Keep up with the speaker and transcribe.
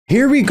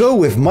Here we go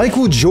with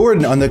Michael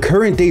Jordan on the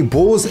current day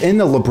Bulls in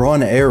the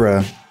LeBron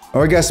era.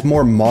 Or I guess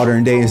more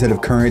modern day instead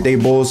of current day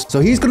Bulls. So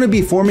he's going to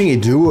be forming a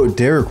duo with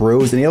Derrick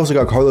Rose, and he also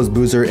got Carlos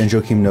Boozer and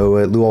Joakim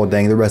Noah, Luol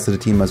Deng, the rest of the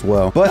team as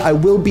well. But I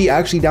will be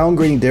actually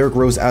downgrading Derrick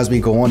Rose as we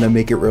go on to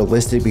make it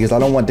realistic, because I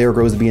don't want Derrick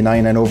Rose to be a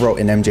 99 overall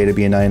and MJ to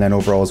be a 99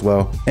 overall as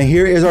well. And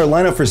here is our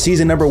lineup for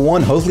season number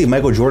 1. Hopefully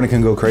Michael Jordan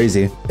can go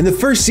crazy. In the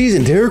first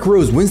season, Derrick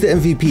Rose wins the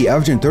MVP,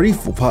 averaging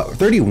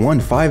 31,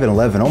 5, and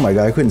 11. Oh my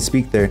god, I couldn't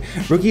speak there.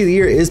 Rookie of the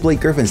year is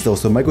Blake Griffin still,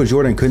 so Michael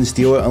Jordan couldn't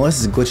steal it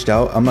unless it's glitched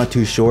out. I'm not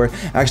too sure.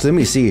 Actually, let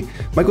me see.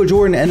 Michael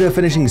Jordan ended up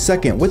finishing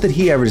second. What did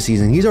he average this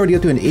season? He's already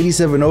up to an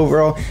 87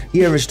 overall.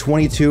 He averaged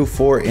 22,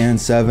 4, and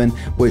 7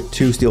 with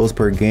 2 steals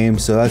per game.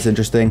 So that's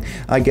interesting.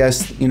 I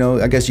guess you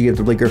give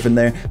to Blake Griffin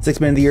there. Sixth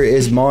man of the year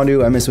is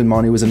Manu. I miss when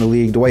Manu was in the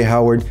league. Dwight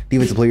Howard,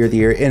 defensive player of the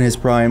year in his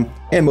prime.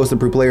 And most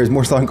improved players,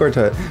 Marcin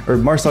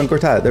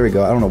Gortat. There we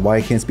go. I don't know why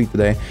I can't speak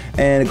today.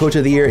 And coach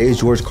of the year is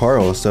George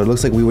Karl. So it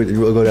looks like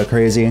we'll go that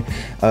crazy.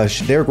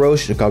 Derrick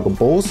Rose, Chicago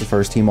Bulls, the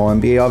first team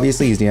All-NBA,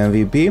 obviously. He's the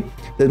MVP.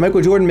 Did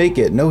Michael Jordan make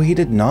it? No, he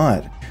did not.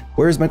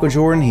 Where's Michael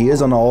Jordan? He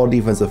is on the all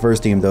defensive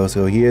first team though,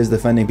 so he is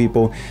defending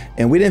people.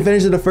 And we didn't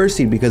finish in the first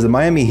seed because the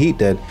Miami Heat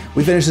did.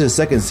 We finished as the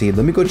second seed.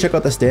 Let me go check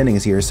out the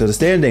standings here. So the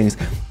standings,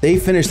 they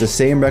finished the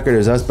same record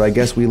as us, but I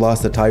guess we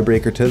lost the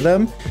tiebreaker to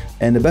them.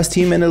 And the best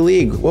team in the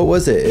league, what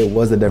was it? It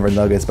was the Denver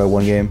Nuggets by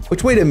 1 game.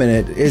 Which, wait a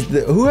minute,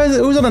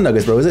 who's on the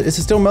Nuggets, bro? Is it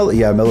still Melo?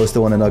 Yeah, Melo's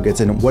still on the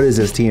Nuggets. And what is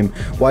this team?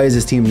 Why is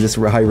this team this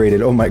high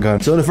rated? Oh my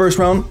god. So in the first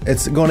round,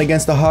 it's going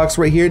against the Hawks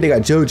right here. They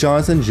got Joe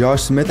Johnson,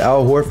 Josh Smith,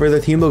 Al Horford. Their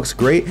team looks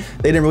great.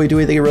 They didn't really do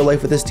anything in real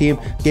life with this team.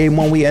 Game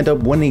 1, we end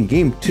up winning.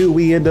 Game 2,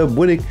 we end up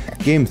winning.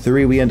 Game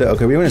 3, we end up,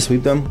 okay, we want to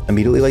sweep them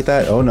immediately like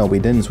that? Oh no, we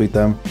didn't sweep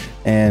them.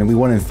 And we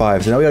won in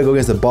 5. So now we gotta go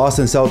against the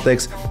Boston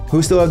Celtics,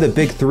 who still have the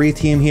big 3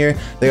 team here.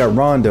 They got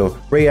Rondo,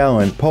 Ray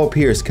Allen, Paul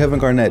Pierce, Kevin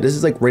Garnett. This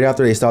is like right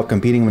after they stopped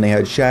competing when they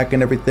had Shaq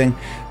and everything,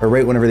 or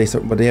right whenever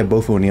they had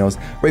both O'Neals.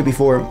 Right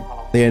before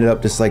they ended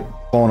up just like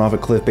falling off a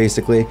cliff,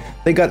 basically.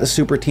 They got the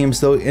super team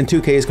still. In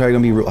 2K is probably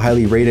gonna be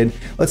highly rated.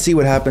 Let's see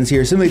what happens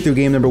here. Similarly through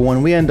game number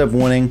 1, we end up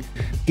winning.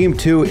 Game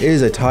 2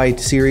 is a tied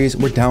series.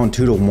 We're down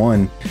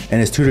 2-1,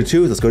 and it's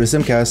 2-2. Let's go to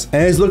Simcast.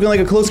 And it's looking like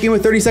a close game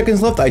with 30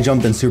 seconds left. I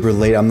jumped in super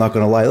late, I'm not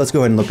gonna lie. Let's go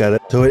ahead and look at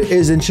it. So it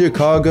is in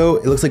Chicago.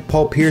 It looks like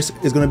Paul Pierce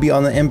is gonna be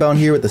on the inbound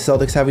here with the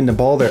Celtics having the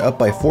ball. They're up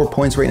by 4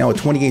 points right now with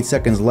 28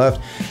 seconds left.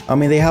 I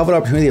mean, they have an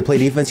opportunity to play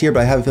defense here,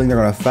 but I have a feeling they're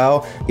gonna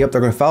foul. Yep,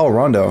 they're gonna foul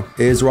Rondo.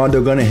 Is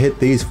Rondo gonna hit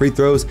these free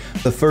throws?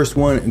 The first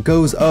one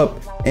goes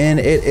up, and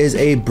it is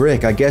a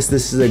brick. I guess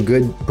this is a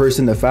good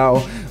person to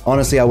foul.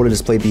 Honestly, I would have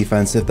just played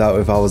defense if I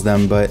was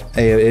them, but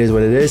hey, it is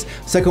what it is.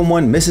 Second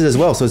one misses as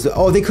well. So it's,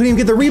 oh, they couldn't even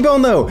get the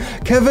rebound though.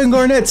 Kevin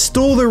Garnett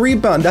stole the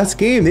rebound. That's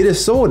game. They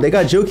just sold. They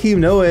got Joakim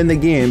Noah in the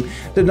game,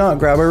 did not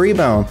grab a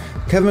rebound.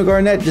 Kevin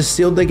Garnett just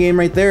sealed the game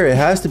right there. It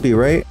has to be,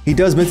 right? He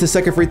does miss the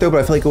second free throw, but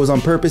I feel like it was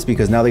on purpose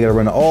because now they got to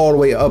run all the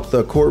way up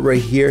the court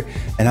right here.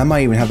 And I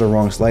might even have the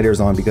wrong sliders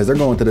on because they're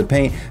going to the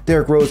paint.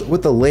 Derrick Rose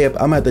with the layup.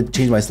 I'm going to have to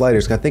change my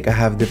sliders because I think I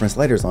have different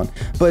sliders on.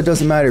 But it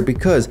doesn't matter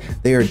because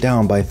they are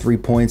down by 3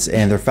 points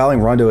and they're fouling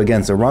Rondo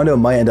again. So Rondo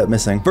might end up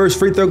missing. First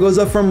free throw goes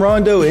up from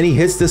Rondo and he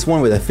hits this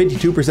one with a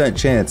 52%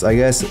 chance. I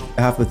guess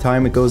half the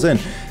time it goes in.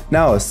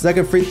 Now a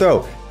second free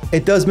throw.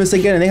 It does miss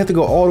again, and they have to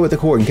go all the way to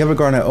the court, and Kevin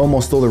Garnett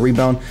almost stole the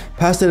rebound,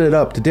 passed it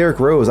up to Derrick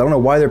Rose. I don't know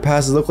why their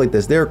passes look like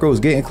this. Derrick Rose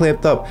getting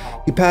clamped up.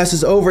 He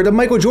passes over to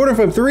Michael Jordan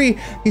from 3.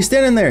 He's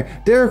standing there.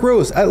 Derrick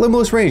Rose at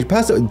limitless range.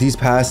 These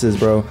passes,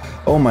 bro.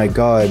 Oh my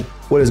god.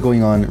 What is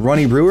going on?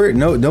 Ronnie Brewer?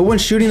 No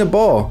one's shooting the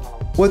ball.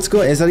 What's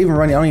going? It's not even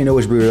Ronnie. I don't even know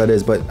which Brewer that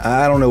is, but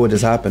I don't know what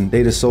just happened.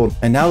 They just sold.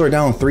 And now they're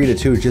down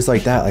 3-2 just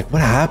like that. Like,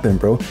 what happened,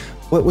 bro?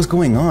 What was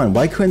going on?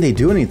 Why couldn't they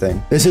do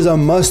anything? This is a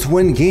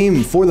must-win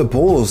game for the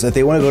Bulls if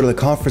they want to go to the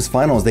conference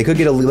finals. They could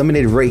get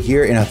eliminated right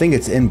here, and I think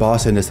it's in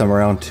Boston this time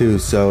around too,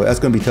 so that's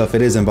going to be tough.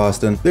 It is in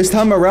Boston. This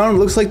time around, it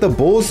looks like the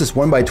Bulls just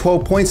won by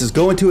 12 points. Is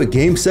going to a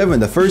game 7,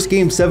 the first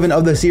game 7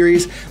 of the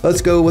series.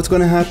 Let's go. What's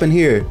going to happen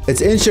here?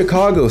 It's in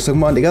Chicago, so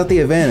come on, they got the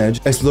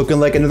advantage. It's looking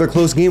like another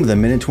close game with a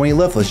minute 20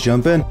 left. Let's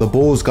jump in. The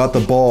Bulls got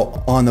the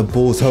ball on the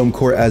Bulls home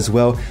court as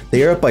well.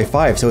 They are up by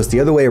 5, so it's the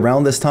other way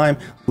around this time.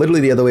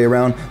 Literally the other way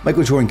around.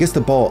 Michael Jordan gets the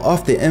ball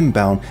off the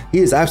inbound. He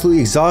is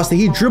absolutely exhausted.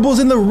 He dribbles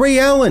in the Ray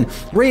Allen.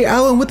 Ray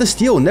Allen with the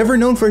steal. Never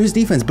known for his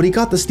defense, but he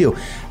got the steal.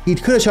 He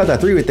could have shot that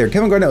 3 right there.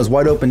 Kevin Garnett was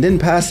wide open, didn't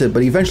pass it,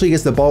 but he eventually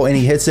gets the ball and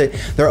he hits it.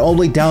 They're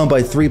only down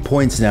by 3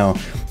 points now.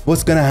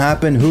 What's going to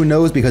happen? Who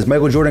knows? Because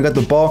Michael Jordan got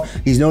the ball.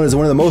 He's known as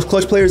one of the most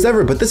clutch players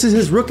ever, but this is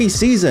his rookie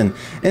season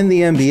in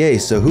the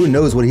NBA, so who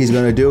knows what he's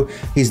going to do.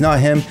 He's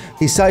not him.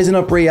 He's sizing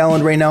up Ray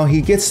Allen right now.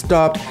 He gets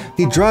stopped.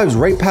 He drives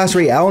right past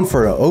Ray Allen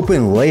for an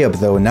open layup,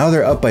 though. Now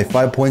they're up by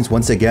 5 points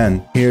once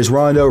again. Here's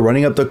Rondo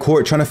running up the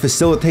court, trying to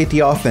facilitate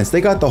the offense.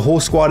 They got the whole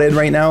squad in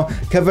right now.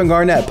 Kevin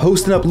Garnett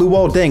posting up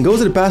Luol Deng, goes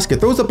to the basket,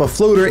 throws up a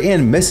floater,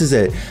 and misses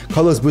it.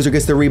 Carlos Boozer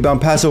gets the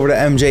rebound, pass over to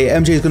MJ.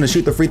 MJ is going to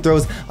shoot the free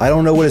throws. I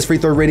don't know what his free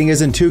throw rating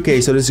is in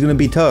 2K, so this is going to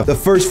be tough. The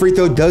first free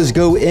throw does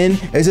go in.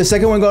 Is the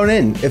second one going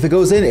in? If it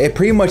goes in, it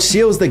pretty much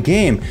seals the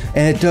game.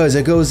 And it does.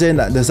 It goes in.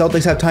 The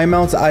Celtics have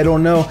timeouts. I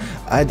don't know.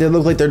 They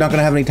look like they're not going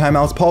to have any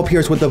timeouts. Paul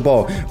Pierce with the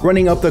ball.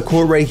 Running up the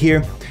court right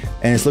here.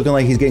 And it's looking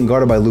like he's getting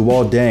guarded by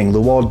Luol Deng.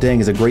 Luol Deng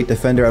is a great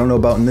defender. I don't know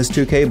about in this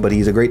 2K, but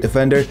he's a great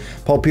defender.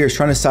 Paul Pierce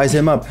trying to size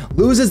him up.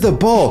 Loses the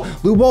ball.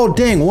 Luol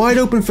Deng wide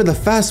open for the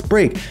fast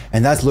break.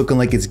 And that's looking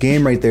like it's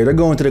game right there. They're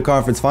going to the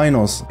conference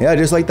finals. Yeah,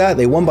 just like that.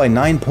 They won by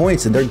 9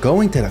 points, and they're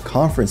going to the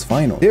conference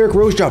final. Derrick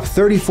Rose dropped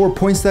 34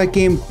 points that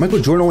game. Michael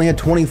Jordan only had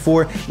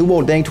 24.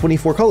 Luol Deng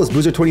 24. Carlos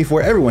Boozer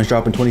 24. Everyone's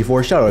dropping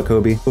 24. Shout out to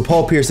Kobe. But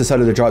Paul Pierce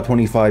decided to drop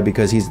 25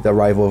 because he's the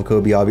rival of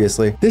Kobe,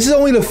 obviously. This is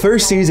only the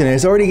first season, and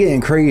it's already getting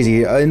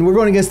crazy. And we're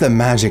going against the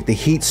Magic. The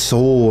Heat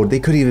sold. They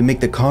couldn't even make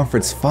the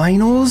conference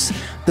finals.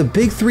 The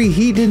big three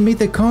Heat didn't make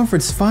the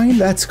conference final.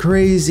 That's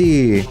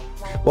crazy.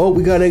 Well,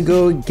 we gotta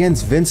go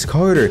against Vince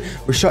Carter.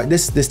 We're shot.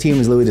 This team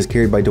is literally just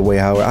carried by Dwayne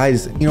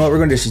Howard. You know what? We're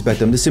gonna disrespect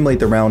them to simulate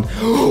the round.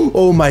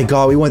 Oh my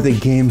God, we went to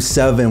Game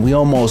 7. We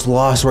almost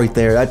lost right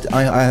there.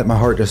 My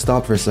heart just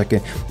stopped for a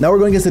second. Now we're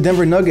going against the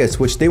Denver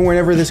Nuggets, which they weren't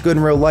ever this good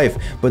in real life,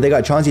 but they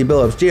got Chauncey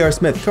Billups, J.R.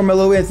 Smith,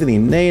 Carmelo Anthony,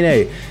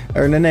 Nene, I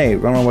don't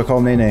know what I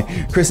call him,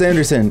 Nene, Chris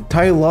Anderson,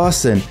 Ty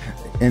Lawson.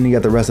 And you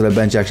got the rest of the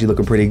bench actually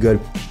looking pretty good.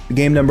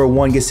 Game number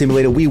 1 gets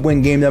simulated. We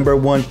win game number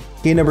 1.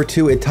 Game number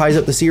 2, it ties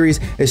up the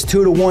series. It's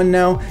 2-1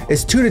 now.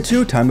 It's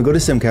 2-2. Time to go to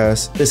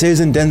Simcast. This is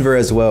in Denver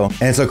as well.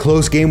 And it's a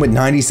close game with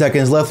 90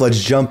 seconds left.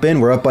 Let's jump in.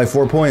 We're up by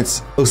 4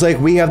 points. Looks like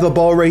we have the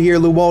ball right here.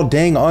 Luol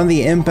Deng on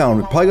the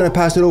inbound. Probably going to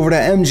pass it over to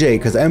MJ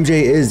because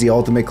MJ is the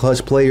ultimate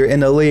clutch player in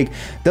the league.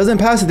 Doesn't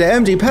pass it to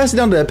MJ. Pass it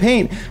down to the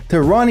paint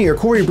to Ronnie or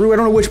Corey Brew. I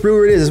don't know which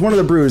brewer it is. It's one of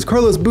the brews.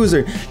 Carlos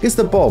Boozer gets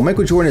the ball.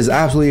 Michael Jordan is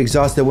absolutely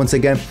exhausted once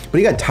again. But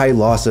he got Ty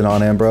Lawson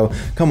on him, bro.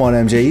 Come on,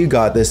 MJ. You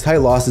got this. Ty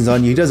Lawson's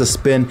on you. He does a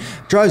spin.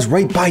 Drives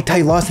right by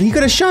Ty Lawson. He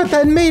could have shot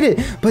that and made it,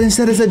 but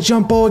instead it's a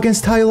jump ball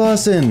against Ty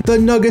Lawson. The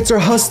Nuggets are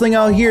hustling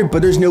out here,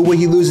 but there's no way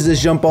he loses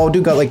his jump ball.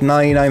 Dude got like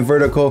 99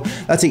 vertical.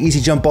 That's an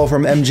easy jump ball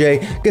from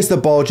MJ. Gets the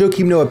ball.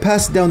 Joakim Noah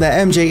passes down to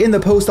MJ in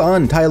the post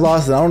on Ty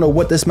Lawson. I don't know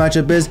what this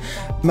matchup is.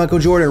 Michael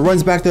Jordan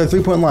runs back to the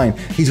three-point line.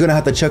 He's going to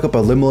have to check up a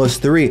limitless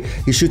 3.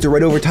 He shoots it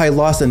right over Ty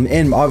Lawson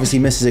and obviously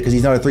misses it because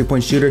he's not a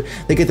three-point shooter.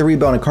 They get the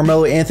rebound, and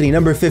Carmelo Anthony,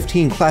 number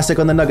 15, classic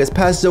on the Nuggets,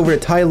 passes over to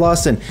Ty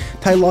Lawson.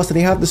 Ty Lawson,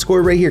 they have the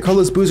score right here.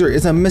 Carlos Boozer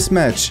is a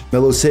mismatch.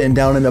 Melo's sitting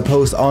down in the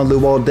post on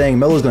Luol Deng.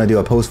 Melo's going to do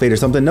a post fade or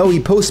something. No, he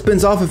post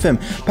spins off of him.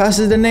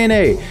 Passes to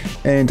Nene.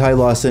 And Ty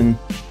Lawson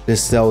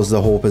just sells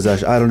the whole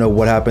possession. I don't know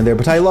what happened there,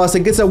 but Ty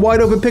Lawson gets a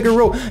wide open pick and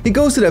roll. He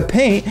goes to the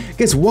paint,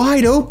 gets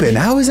wide open.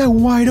 How is that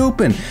wide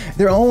open?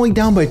 They're only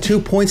down by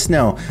 2 points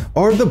now.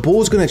 Are the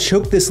Bulls going to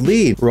choke this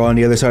lead? We're on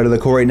the other side of the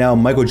court right now.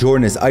 Michael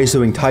Jordan is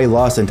isoing Ty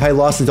Lawson. Ty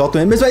Lawson's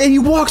ultimate miss, and he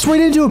walks right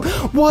into him.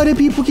 Why do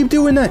people keep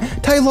doing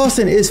that? Ty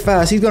Lawson is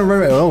fast. He's going to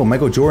run. Oh,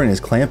 Michael Jordan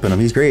is clamping him.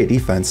 He's great at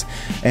defense.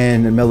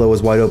 And Melo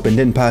was wide open.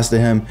 Didn't pass to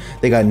him.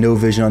 They got no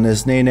vision on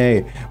this.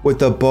 Nene with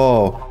the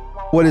ball.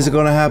 What is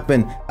going to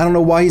happen? I don't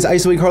know why he's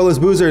isolating Carlos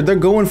Boozer. They're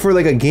going for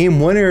like a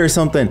game winner or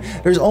something.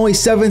 There's only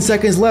 7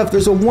 seconds left.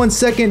 There's a 1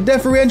 second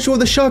differential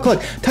of the shot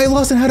clock. Ty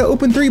Lawson had an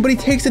open 3, but he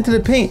takes it to the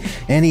paint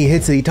and he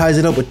hits it. He ties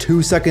it up with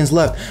 2 seconds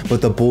left,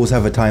 but the Bulls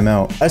have a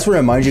timeout. I just want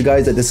to remind you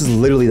guys that this is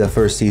literally the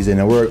first season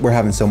and we're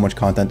having so much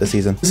content this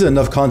season. This is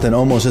enough content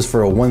almost just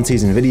for a 1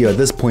 season video at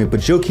this point,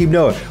 but Joakim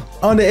Noah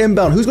on the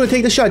inbound. Who's going to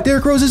take the shot?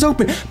 Derrick Rose is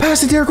open. Pass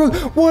to Derrick Rose.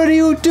 What are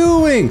you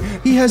doing?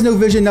 He has no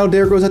vision. Now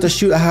Derrick Rose has to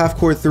shoot a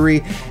half-court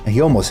 3, and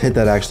he almost hit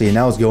that actually, and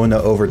now it's going to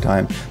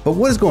overtime. But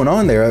what is going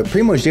on there?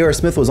 Pretty much J.R.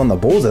 Smith was on the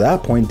Bulls at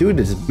that point. Dude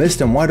just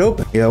missed him wide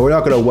open. Yeah, we're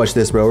not going to watch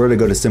this, bro. We're going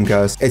to go to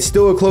Simcast. It's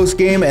still a close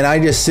game, and I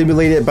just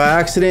simulated it by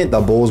accident.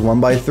 The Bulls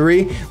won by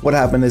 3. What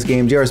happened in this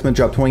game? J.R. Smith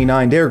dropped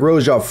 29. Derrick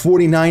Rose dropped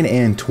 49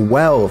 and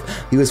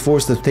 12. He was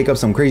forced to take up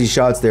some crazy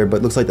shots there,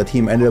 but looks like the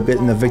team ended up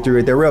getting the victory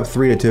right there. We're up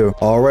 3-2.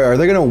 All right, are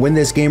they going to win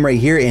this game right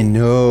here? And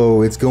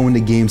no, it's going to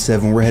game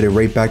 7. We're headed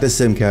right back to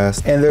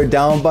Simcast. And they're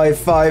down by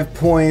 5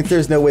 points.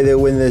 There's no way they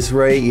win this,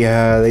 right?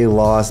 Yeah, they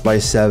lost by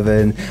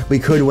 7. We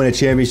could win a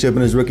championship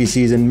in his rookie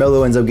season.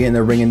 Melo ends up getting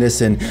the ring in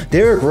this, and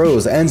Derrick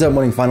Rose ends up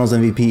winning finals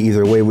MVP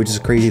either way, which is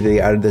crazy that they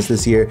added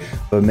this year.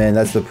 But man,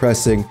 that's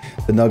depressing.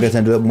 The Nuggets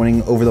ended up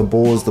winning over the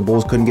Bulls. The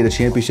Bulls couldn't get a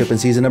championship in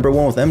season number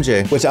 1 with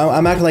MJ, which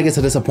I'm acting like it's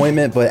a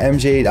disappointment, but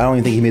MJ, I don't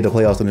even think he made the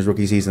playoffs in his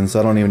rookie season, so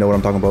I don't even know what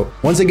I'm talking about.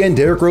 Once again,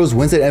 Derrick Rose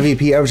wins at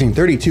MVP, averaging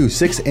 32,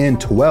 6,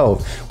 and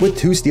 12 with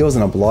 2 steals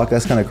and a block.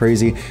 That's kind of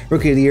crazy.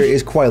 Rookie of the year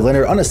is Kawhi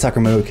Leonard on the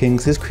Sacramento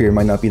Kings. His career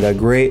might not be that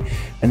great.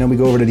 And then we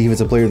go over to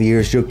defensive player of the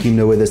year, Joakim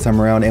Noah this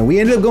time around, and we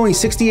ended up going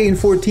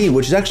 68-14,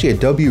 which is actually a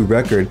W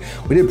record.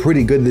 We did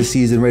pretty good this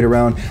season, right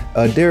around.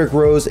 Derrick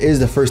Rose is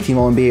the first team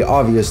All-NBA,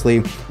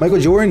 obviously. Michael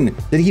Jordan,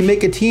 did he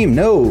make a team?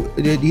 No,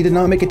 he did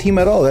not make a team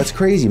at all. That's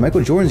crazy.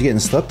 Michael Jordan's getting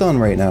slept on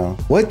right now.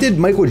 What did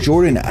Michael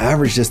Jordan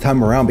average this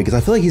time around? Because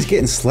I feel like he's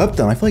getting slept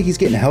on. I feel like he's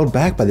getting held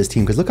back by this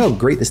team, because look how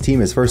great this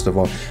team is. First of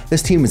all,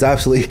 this team is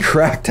absolutely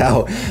cracked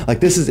out. Like,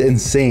 this is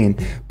insane.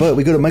 But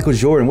we go to Michael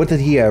Jordan. What did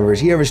he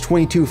average? He averaged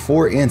 22,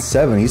 4, and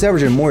 7. 7. He's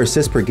averaging more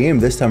assists per game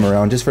this time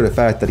around just for the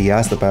fact that he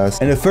has to pass.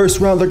 In the first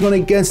round, they're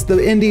going against the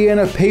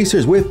Indiana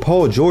Pacers with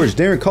Paul George,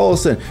 Darren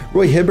Collison,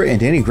 Roy Hibbert, and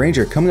Danny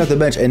Granger coming off the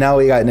bench. And now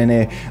we got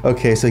Nene.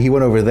 Okay, so he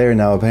went over there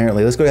now,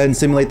 apparently. Let's go ahead and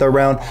simulate the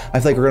round. I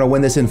feel like we're going to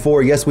win this in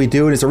 4. Yes, we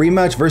do. And it's a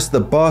rematch versus the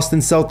Boston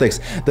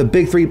Celtics. The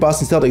big 3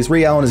 Boston Celtics.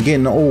 Ray Allen is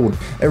getting old.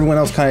 Everyone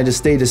else kind of just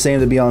stayed the same,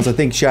 to be honest. I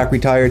think Shaq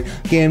retired.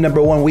 Game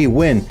number 1, we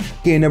win.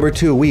 Game number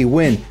 2, we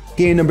win.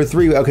 Game number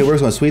 3, okay, we're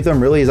just going to sweep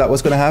them. Really? Is that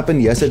what's going to happen?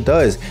 Yes, it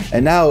does.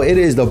 And now it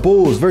is the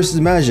Bulls versus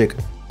Magic.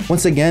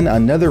 Once again,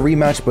 another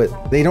rematch,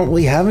 but they don't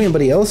really have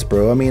anybody else,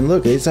 bro. I mean,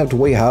 look, they just have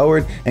Dwight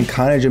Howard and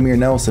kind of Jameer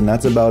Nelson.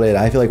 That's about it.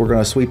 I feel like we're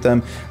going to sweep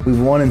them. We've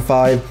won in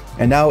 5.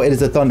 And now it is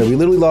the Thunder. We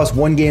literally lost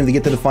 1 game to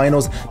get to the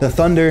finals. The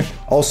Thunder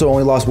also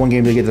only lost 1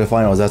 game to get to the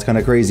finals. That's kind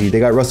of crazy. They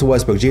got Russell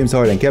Westbrook, James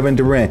Harden, Kevin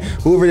Durant,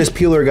 whoever this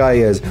Peeler guy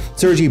is,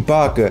 Serge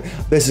Ibaka.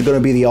 This is going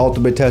to be the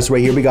ultimate test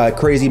right here. We got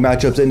crazy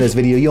matchups in this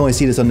video. You only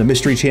see this on the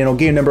Mystery Channel.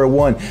 Game number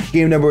 1.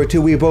 Game number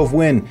 2, we both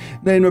win.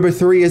 Game number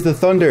 3 is the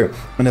Thunder.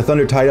 And the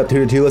Thunder tied up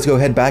 2-2. Let's go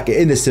head back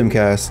into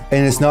Simcast.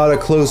 And it's not a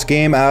close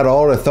game at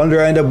all. The Thunder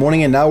end up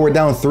winning, and now we're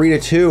down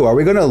 3-2. Are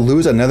we going to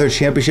lose another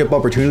championship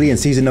opportunity in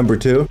season number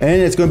 2?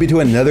 And it's going to be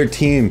to another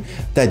team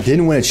that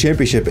didn't win a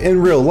championship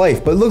in real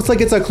life, but looks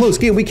like it's a close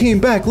game. We came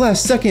back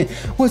last second.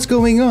 What's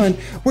going on?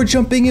 We're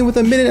jumping in with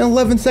 1 minute and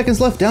 11 seconds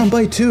left, down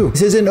by 2.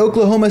 This is in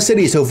Oklahoma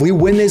City, so if we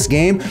win this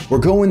game, we're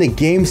going to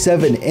game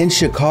 7 in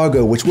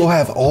Chicago, which will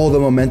have all the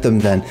momentum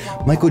then.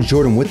 Michael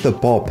Jordan with the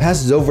ball,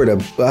 passes over to,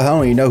 I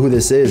don't even know who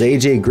this is,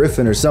 AJ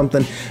Griffin or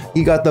something.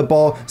 He got the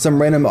ball,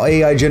 some random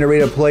AI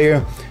generated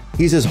player.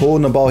 He's just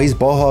holding the ball. He's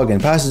ball hogging.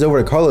 Passes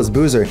over to Carlos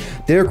Boozer.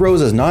 Derrick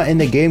Rose is not in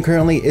the game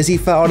currently. Is he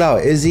fouled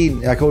out? Is he,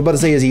 I was about to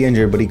say, is he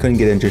injured, but he couldn't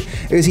get injured.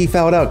 Is he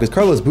fouled out? Because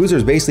Carlos Boozer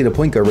is basically the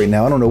point guard right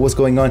now. I don't know what's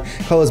going on.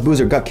 Carlos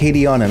Boozer got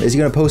KD on him. Is he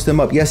going to post him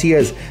up? Yes, he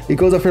is. He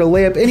goes up for the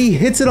layup, and he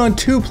hits it on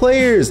 2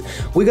 players.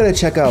 We got to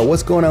check out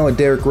what's going on with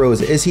Derrick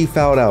Rose. Is he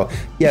fouled out?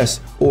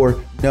 Yes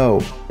or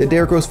no? Did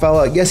Derrick Rose foul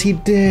out? Yes, he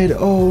did.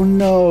 Oh,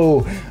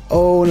 no.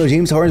 Oh, no.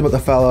 James Harden's about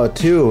to foul out,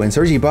 too. And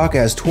Serge Ibaka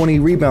has 20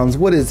 rebounds.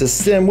 What is this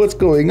sim? What's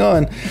going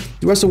on?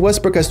 Russell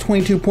Westbrook has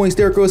 22 points.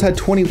 Derrick Rose had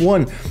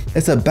 21.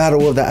 It's a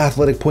battle of the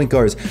athletic point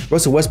guards.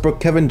 Russell Westbrook,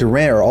 Kevin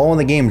Durant are all in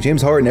the game.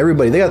 James Harden,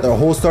 everybody. They got their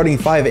whole starting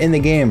 5 in the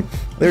game.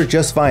 They're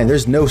just fine.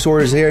 There's no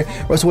shortage here.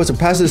 Russell Westbrook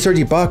passes to Serge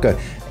Ibaka.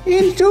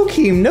 And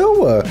Joakim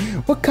Noah.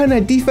 What kind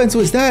of defense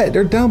was that?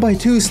 They're down by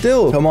 2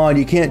 still. Come on,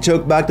 you can't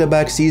choke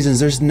back-to-back seasons.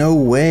 There's no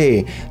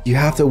way. You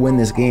have to win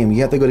this game.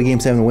 You have to go to game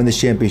 7 and win this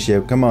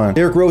championship. Come on.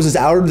 Derrick Rose is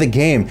out of the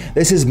game.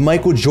 This is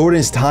Michael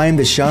Jordan's time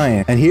to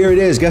shine. And here it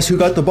is. Guess who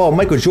got the ball?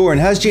 Michael Jordan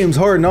has James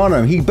Harden on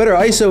him. He better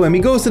ISO him.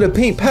 He goes to the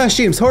paint past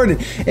James Harden,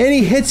 and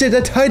he hits it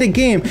to tie the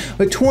game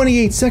with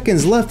 28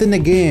 seconds left in the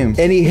game.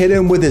 And he hit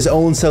him with his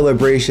own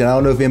celebration. I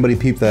don't know if anybody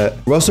peeped that.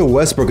 Russell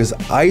Westbrook is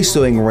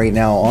ISOing right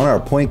now on our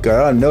point guard.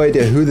 I don't know. No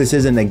idea who this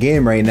is in the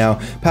game right now.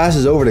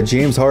 Passes over to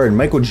James Harden.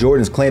 Michael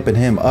Jordan's clamping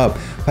him up.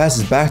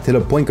 Passes back to the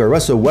point guard,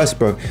 Russell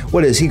Westbrook.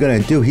 What is he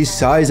gonna do? He's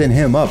sizing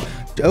him up.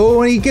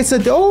 Oh, and he gets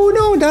a, oh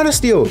no, not a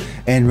steal.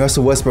 And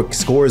Russell Westbrook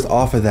scores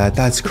off of that.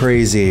 That's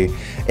crazy.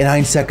 And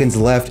 9 seconds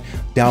left,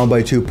 down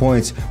by 2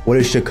 points. What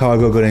is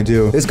Chicago gonna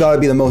do? This gotta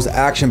be the most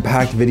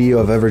action-packed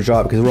video I've ever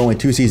dropped because we're only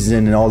 2 seasons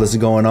in and all this is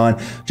going on.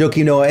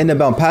 Joakim Noah end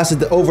about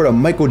passes it over to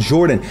Michael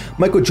Jordan.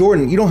 Michael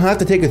Jordan, you don't have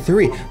to take a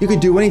 3. You can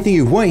do anything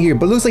you want here,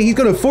 but it looks like he's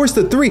gonna force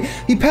the 3.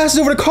 He passes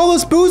over to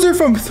Carlos Boozer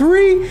from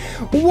 3.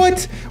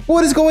 What?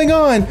 What is going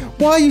on?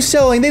 Why are you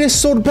selling? They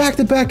just sold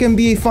back-to-back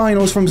NBA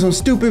finals from some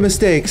stupid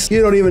mistakes.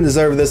 You don't even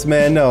deserve this,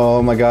 man. No,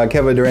 oh my God.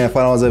 Kevin Durant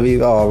finals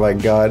MVP. Oh my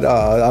God.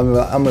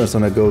 I'm just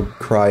gonna go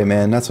cry,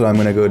 man. That's what I'm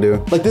gonna go do.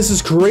 Like, this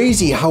is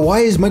crazy. Why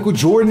is Michael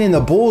Jordan and the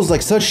Bulls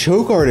like such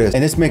choke artists?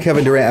 And this man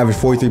Kevin Durant averaged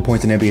 43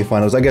 points in NBA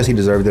finals. I guess he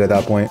deserved it at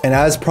that point. And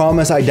as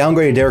promised, I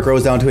downgraded Derrick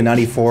Rose down to a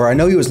 94. I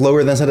know he was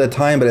lower than us at the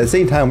time, but at the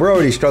same time, we're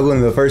already struggling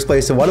in the first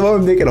place. So why do I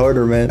make it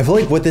harder, man? I feel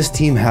like what this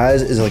team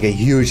has is like a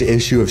huge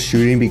issue of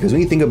shooting, because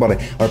when you think about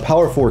it, our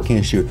power forward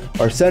can't shoot,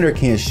 our center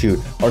can't shoot,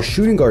 our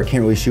shooting guard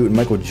can't really shoot, and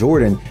Michael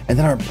Jordan, and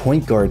then our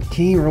point guard can't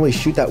even really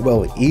shoot that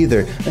well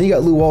either. And you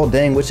got Luol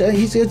Deng, which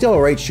he's an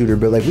all right shooter,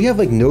 but like we have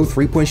like no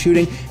 3-point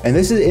shooting, and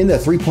this is in the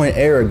 3-point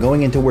era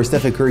going into where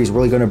Stephen Curry is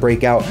really going to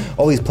break out.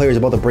 All these players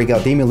about to break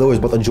out. Damian Lillard is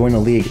about to join the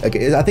league. Like,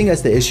 I think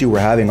that's the issue we're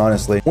having,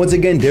 honestly. Once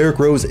again, Derrick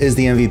Rose is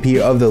the MVP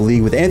of the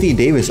league with Anthony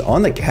Davis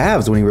on the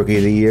Cavs winning Rookie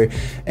of the Year.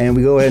 And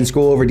we go ahead and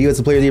scroll over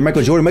Defensive Player of the Year.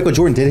 Michael Jordan. Michael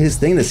Jordan did his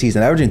thing this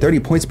season, averaging 30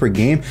 points per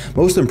game.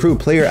 Most improved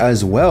player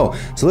as well.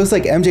 So it looks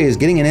like MJ is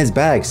getting in his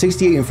bag.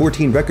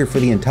 68-14 record for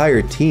the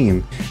entire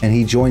team. And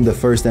he joined the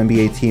first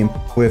NBA team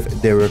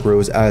with Derrick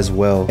Rose as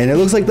well. And it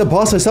looks like the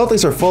Boston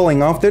Celtics are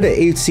falling off. They're the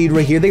 8th seed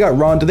right here. They got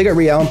Rondo, they got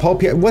Ray Allen, Paul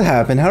Pierre. What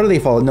happened? How did they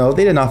fall? No,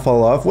 they did not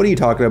fall off. What are you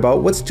talking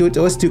about? What's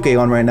 2K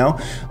on right now?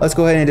 Let's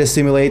go ahead and just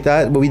simulate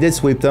that. But we did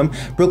sweep them.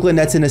 Brooklyn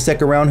Nets in the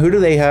second round. Who do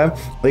they have?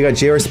 They got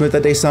J.R. Smith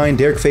that they signed,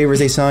 Derek Favors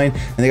they signed,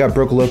 and they got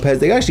Brook Lopez.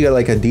 They actually got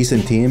like a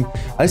decent team.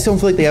 I just don't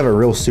feel like they have a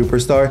real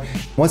superstar.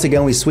 Once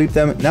again, we sweep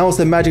them. Now it's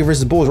the Magic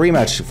versus Bulls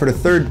rematch for the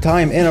third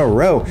time in a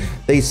row.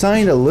 They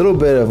signed a little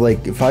bit of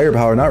like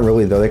firepower. Not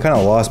really though. They kind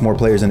of lost more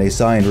players than they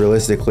signed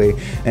realistically.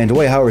 And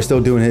Dwight Howard's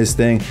still doing his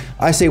thing.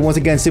 I say once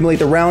again, simulate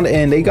the round,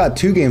 and they got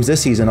 2 games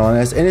this season on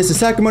us. And it's the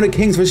Sacramento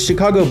Kings versus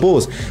Chicago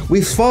Bulls.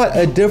 We've fought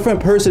a different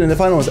person in the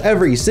finals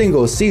every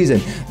single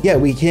season, yet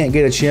we can't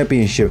get a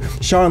championship.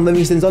 Sean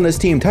Livingston's on this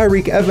team.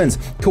 Tyreek Evans,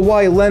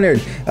 Kawhi Leonard.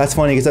 That's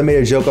funny because I made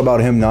a joke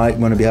about him not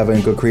going to be having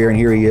a good career, and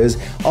here he is.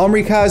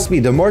 Omri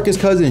Caspi, DeMarcus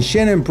Cousins,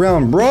 Shannon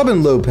Brown,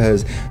 Robin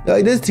Lopez.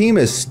 This team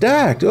is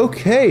stacked.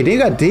 Okay, they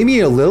got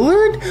Damian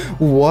Lillard?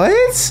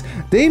 What?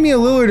 Damian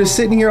Lillard is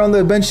sitting here on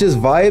the bench just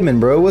vibing,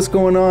 bro. What's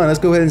going on? Let's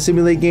go ahead and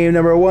simulate game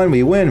number 1.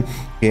 We win.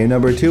 Game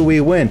number 2,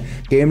 we win.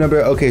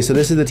 Okay, so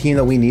this is the team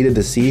that we needed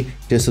to see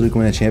just so we can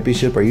win a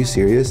championship. Are you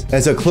serious?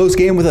 It's a close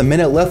game with a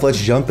minute left. Let's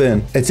jump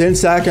in. It's in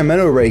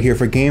Sacramento right here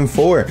for game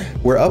 4.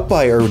 We're up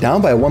by, or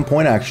down by 1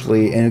 point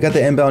actually, and we got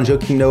the inbound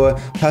Joakim Noah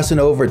passing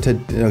over to,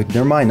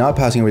 never mind, not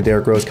passing over to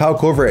Derrick Rose. Kyle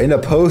Korver in the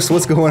post.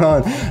 What's going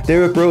on?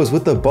 Derrick Rose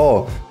with the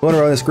ball. Going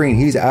around the screen.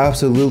 He's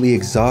absolutely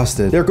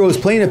exhausted. Derrick Rose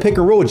playing a pick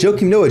and roll.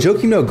 Joakim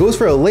Noah goes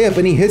for a layup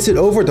and he hits it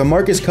over to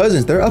Marcus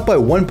Cousins. They're up by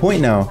 1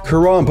 point now.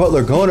 Caron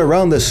Butler going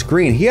around the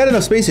screen. He had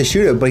enough space to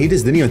shoot it, but he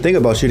just didn't even think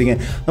about shooting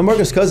it.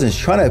 Marcus Cousins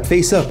trying to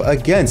face up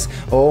against,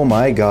 oh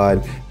my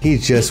god, he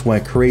just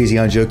went crazy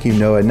on Joakim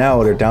Noah.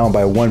 Now they're down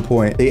by 1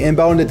 point. They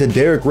inbounded it to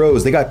Derrick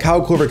Rose. They got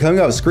Kyle Korver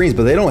coming out screens,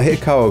 but they don't hit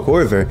Kyle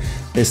Korver.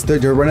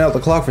 They're running out the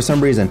clock for some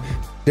reason.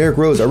 Derrick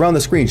Rose around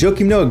the screen.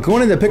 Joakim Noah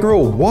going in the pick and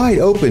roll wide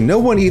open. No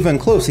one even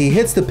close. He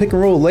hits the pick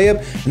and roll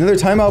layup. Another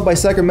timeout by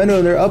Sacramento,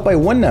 and they're up by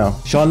 1 now.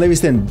 Sean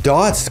Livingston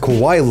dots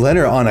Kawhi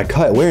Leonard on a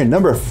cut, wearing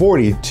number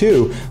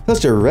 42.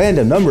 Such a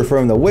random number for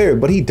him to wear,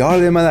 but he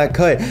dotted him on that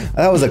cut.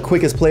 That was the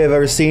quickest play I've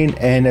ever seen,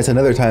 and it's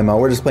another timeout.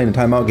 We're just playing a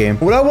timeout game.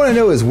 What I want to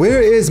know is,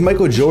 where is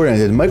Michael Jordan?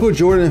 Did Michael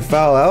Jordan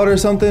foul out or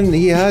something?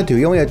 He had to.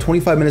 He only had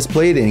 25 minutes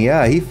played, and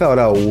yeah, he fouled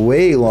out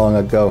way long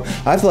ago.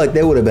 I feel like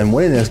they would have been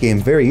winning this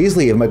game very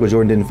easily if Michael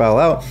Jordan didn't foul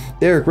out.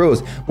 Derrick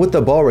Rose with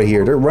the ball right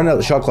here. They're running out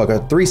the shot clock. A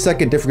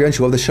 3-second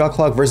differential of the shot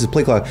clock versus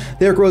play clock.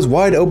 Derrick Rose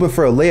wide open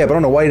for a layup. I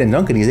don't know why he didn't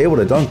dunk it. He's able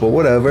to dunk, but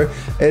whatever.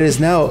 It is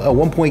now a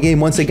 1 point game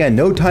once again.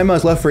 No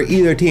timeouts left for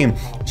either team.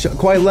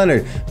 Kawhi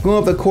Leonard going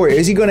up the court.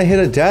 Is he going to hit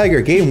a dagger?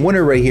 Game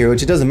winner right here,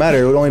 which it doesn't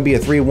matter. It would only be a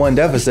 3-1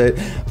 deficit.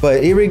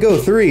 But here we go.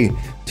 3,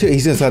 2.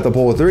 He's just have to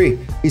pull a 3.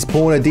 He's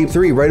pulling a deep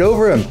 3 right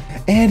over him.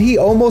 And he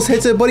almost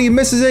hits it, but he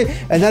misses it.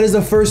 And that is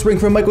the first ring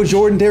from Michael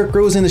Jordan, Derrick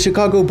Rose, and the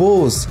Chicago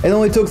Bulls. It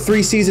only took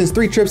 3 seasons,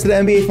 3 trips to the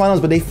NBA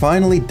Finals, but they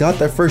finally got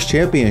their first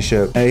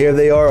championship. And here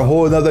they are, a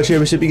whole another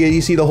championship.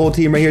 You see the whole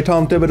team right here.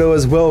 Tom Thibodeau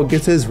as well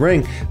gets his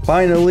ring.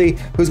 Finally,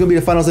 who's going to be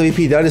the Finals MVP?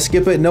 Did I just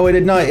skip it? No, I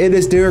did not. It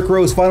is Derrick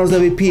Rose, Finals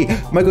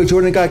MVP. Michael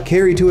Jordan got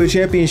carried to a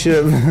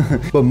championship.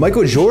 But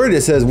Michael Jordan,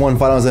 it says, won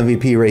Finals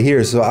MVP right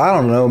here. So I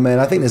don't know, man.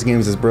 I think this game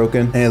is just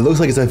broken. And it looks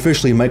like it's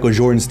officially Michael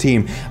Jordan's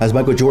team, as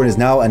Michael Jordan is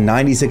now a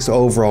 96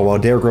 overall, while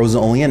Derrick Rose is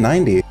only a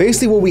 90.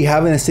 Basically, what we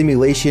have in a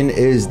simulation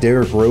is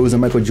Derrick Rose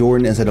and Michael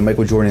Jordan instead of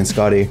Michael Jordan and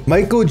Scottie.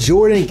 Michael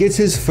Jordan gets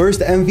his first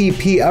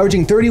MVP,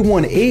 averaging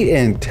 31, 8,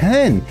 and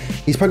 10.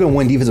 He's probably going to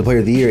win Defensive Player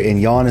of the Year, and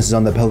Giannis is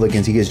on the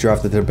Pelicans. He gets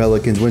drafted to the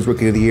Pelicans, wins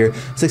Rookie of the Year.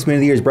 6th Man of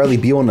the Year is Bradley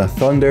Beal on the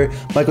Thunder.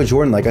 Michael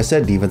Jordan, like I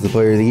said, Defensive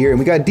Player of the Year. And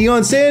we got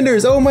Deion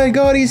Sanders. Oh my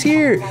God, he's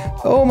here.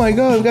 Oh my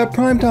God, we got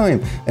prime time.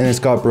 And then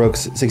Scott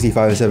Brooks,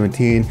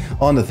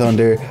 65-17 on the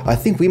Thunder. I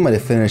think we might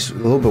have finished a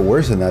little bit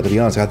worse than that, to be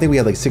honest. I think we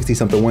had like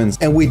 60-something wins.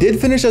 And we did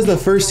finish as the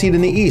first seed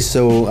in the East,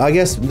 so I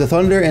guess the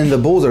Thunder and the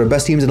Bulls are the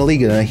best teams in the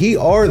league. And he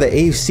are the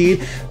 8th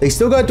seed. They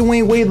still got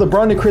Dwayne Wade,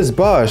 LeBron, and Chris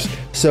Bosh.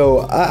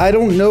 So I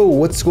don't know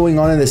what's going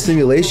on in this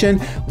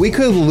simulation. We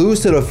could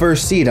lose to the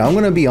first seed. I'm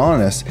going to be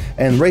honest.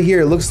 And right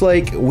here, it looks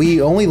like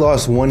we only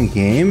lost 1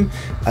 game.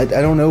 I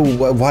don't know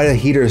why the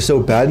Heat are so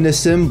bad in this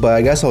sim, but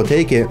I guess I'll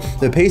take it.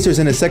 The Pacers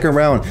in the second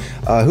round.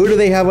 Who do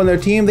they have on their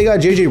team? They got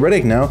JJ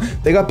Redick now.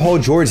 They got Paul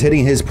George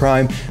hitting his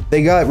prime.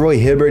 They got Roy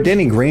Hibbert,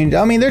 Danny Green.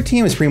 I mean, their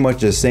team is pretty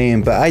much the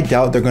same, but I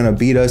doubt they're going to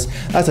beat us.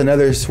 That's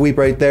another sweep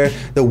right there.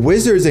 The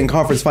Wizards in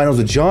conference finals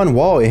with John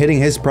Wall hitting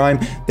his prime.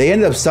 They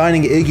ended up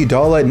signing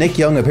Iguodala. Nick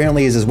Young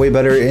apparently is just way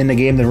better in the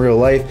game than real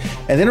life.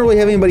 And they don't really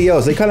have anybody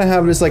else. They kind of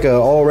have just like an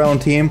all-around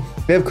team.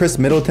 They have Chris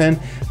Middleton.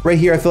 Right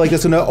here, I feel like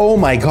this one. Oh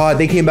my God,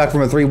 they came back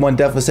from a 3-1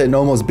 deficit and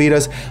almost beat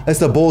us. That's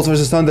the Bulls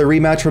versus Thunder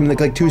rematch from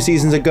like 2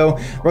 seasons ago.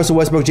 Russell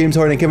Westbrook, James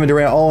Harden, and Kevin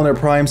Durant all in their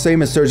prime.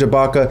 Same as Serge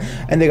Ibaka.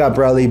 And they got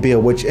Bradley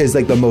Beal, which is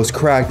like the most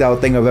cracked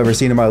out thing I've ever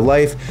seen in my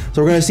life.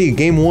 So we're going to see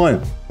game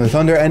 1. The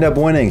Thunder end up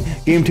winning.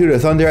 Game 2, the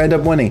Thunder end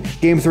up winning.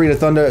 Game 3, the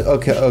Thunder.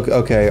 Okay.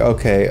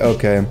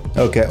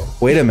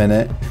 Wait a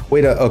minute.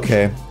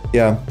 Okay.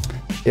 Yeah.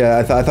 Yeah,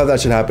 I thought that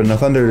should happen. The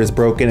Thunder is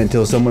broken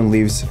until someone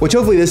leaves. Which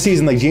hopefully this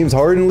season, like James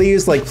Harden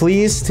leaves. Like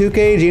please,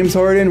 2K, James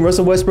Harden,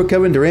 Russell Westbrook,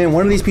 Kevin Durant.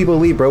 One of these people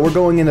leave, bro. We're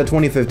going into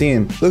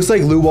 2015. Looks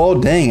like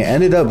Luol Deng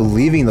ended up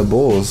leaving the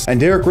Bulls. And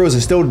Derrick Rose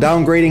is still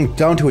downgrading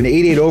down to an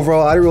 88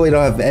 overall. I really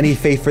don't have any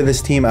faith for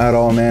this team at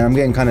all, man. I'm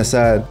getting kind of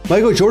sad.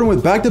 Michael Jordan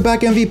with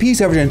back-to-back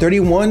MVPs, averaging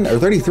 31 or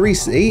 33,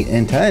 8,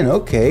 and 10.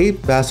 Okay,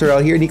 passer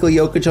out here. Nikola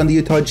Jokic on the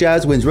Utah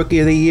Jazz wins Rookie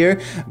of the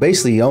Year.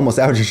 Basically, almost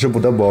averaging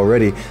triple-double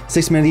already.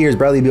 6 Man of the Year is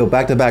Bradley Beal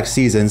back-to-back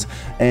seasons.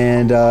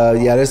 And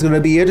yeah, that's going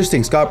to be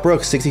interesting. Scott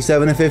Brooks,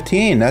 67 and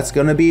 15. That's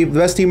going to be the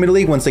best team in the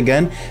league once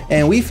again.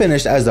 And we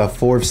finished as the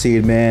 4th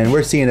seed, man.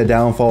 We're seeing a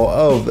downfall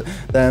of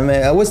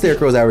them. What's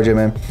Derrick Rose averaging,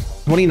 man?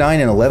 29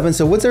 and 11.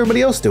 So what's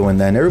everybody else doing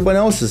then? Everyone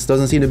else just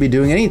doesn't seem to be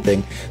doing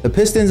anything. The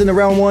Pistons in the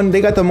round 1,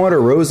 they got the DeMar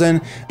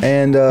DeRozan,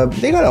 and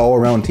they got an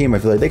all-around team. I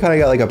feel like they kind of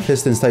got like a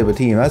Pistons type of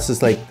team. That's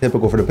just like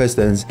typical for the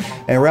Pistons.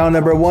 And round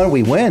number 1,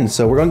 we win.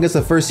 So we're going against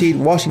the 1st seed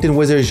Washington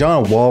Wizards,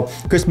 John Wall,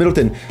 Chris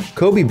Middleton,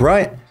 Kobe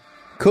Bryant.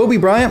 They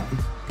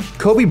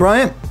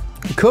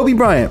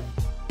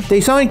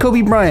signed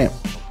Kobe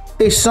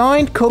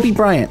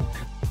Bryant.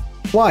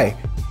 Why?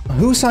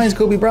 Who signs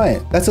Kobe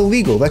Bryant? That's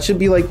illegal. That should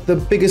be like the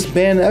biggest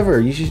ban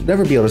ever. You should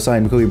never be able to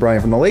sign Kobe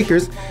Bryant from the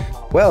Lakers.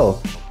 Well,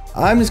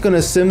 I'm just going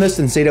to sim this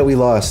and say that we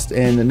lost.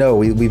 And no,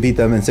 we beat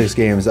them in 6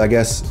 games. I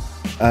guess,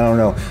 I don't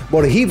know.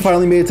 Well, the Heat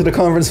finally made it to the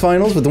conference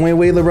finals with Dwayne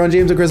Wade, LeBron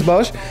James, and Chris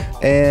Bosh.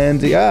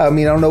 And yeah, I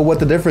mean, I don't know what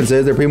the difference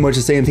is. They're pretty much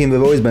the same team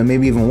they've always been,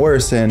 maybe even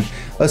worse. And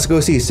let's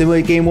go see.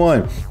 Simulate game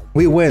 1.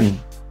 We win.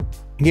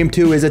 Game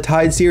 2 is a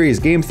tied series.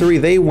 Game 3,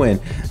 they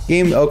win.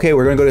 Okay,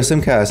 we're gonna go to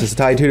Simcast. It's a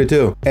tie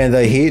 2-2. And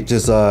the Heat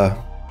just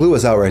blew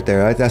us out right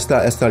there. That's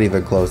not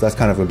even close. That's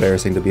kind of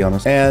embarrassing, to be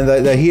honest. And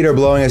the Heat are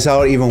blowing us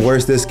out even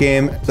worse this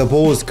game. The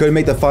Bulls could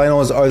make the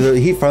finals. Are the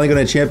Heat finally going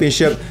to a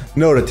championship?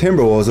 No, the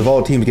Timberwolves of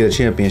all teams get a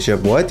championship.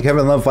 What?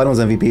 Kevin Love Finals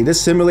MVP.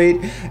 This simulate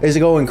is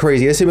going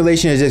crazy. This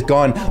simulation is just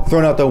gone,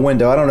 thrown out the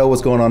window. I don't know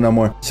what's going on no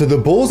more. So the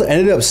Bulls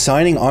ended up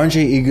signing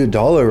Andre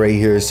Iguodala right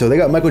here. So they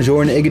got Michael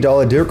Jordan,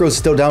 Iguodala. Derrick Rose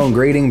still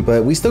downgrading,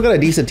 but we still got a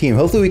decent team.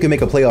 Hopefully we can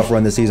make a playoff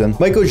run this season.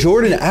 Michael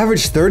Jordan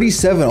averaged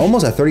 37,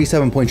 almost a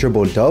 37-point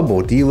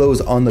triple-double.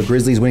 D'Lo's on the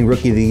Grizzlies winning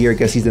Rookie of the Year. I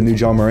guess he's the new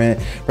John Morant.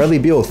 Bradley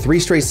Beal, 3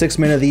 straight 6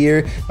 Man of the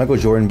Year. Michael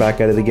Jordan back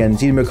at it again.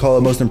 T.J.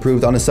 McCullough most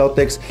improved on the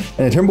Celtics.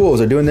 And the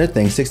Timberwolves are doing their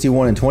thing,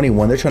 61 and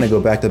 21. They're trying to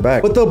go back to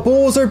back. But the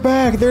Bulls are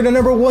back. They're the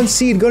number 1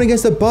 seed going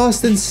against the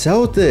Boston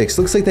Celtics.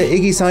 Looks like the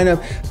Iggy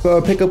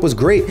pickup was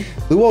great.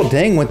 Luol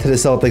Deng went to the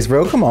Celtics,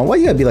 bro. Come on, why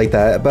you gotta be like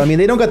that? But I mean,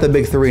 they don't got the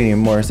big 3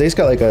 anymore. So they just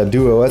got like a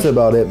duo. That's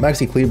about it.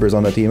 Maxi Kleber's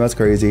on the team. That's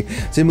crazy.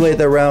 Simulate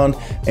that round,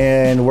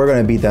 and we're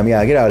gonna beat them.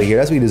 Yeah, get out of here.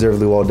 That's what we deserve,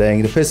 Luol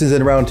Deng. The Pistons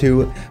in round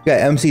 2. We got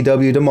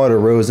MCW, DeMar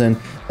DeRozan.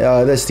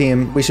 This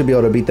team, we should be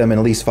able to beat them in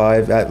at least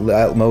 5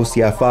 at most.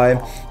 Yeah,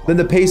 5. Then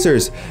the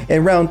Pacers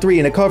in round 3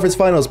 in the conference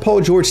finals.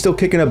 Paul George still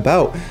kicking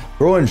about.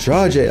 Goran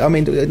Dragic. I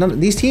mean,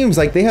 these teams,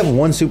 like, they have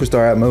 1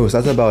 superstar at most.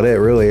 That's about it,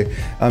 really.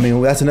 I mean,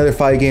 that's another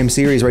 5-game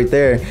series right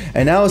there.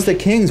 And now it's the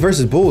Kings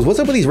versus Bulls. What's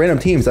up with these random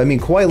teams? I mean,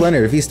 Kawhi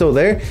Leonard, if he's still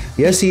there,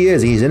 yes, he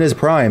is. He's in his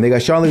prime. They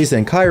got Sean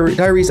Livingston,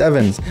 Tyrese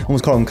Evans.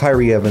 Almost call him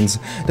Kyrie Evans.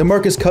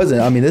 DeMarcus Cousins.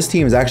 I mean, this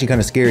team is actually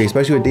kind of scary,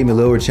 especially with Damian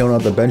Lillard chilling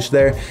off the bench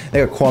there.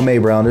 They got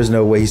Kwame Brown. There's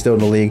no way he's still in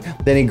the league.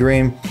 Danny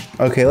Green.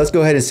 Okay, let's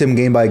go ahead and sim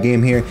game by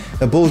game here.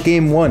 The Bulls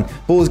game 1.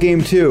 Bulls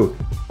game 2.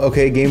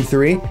 Okay, game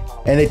 3.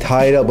 And they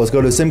tie it up. Let's go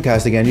to the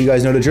Simcast again. You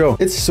guys know the drill.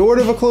 It's sort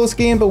of a close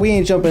game, but we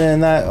ain't jumping in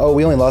that. Oh,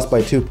 we only lost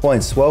by 2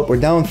 points. Well, we're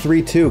down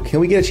 3-2.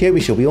 Can we get a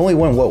championship? We only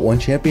won, what, 1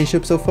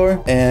 championship so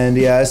far? And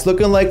yeah, it's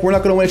looking like we're not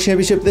going to win a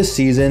championship this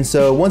season.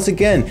 So once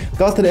again,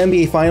 got to the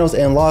NBA Finals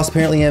and lost.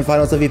 Apparently, in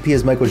Finals MVP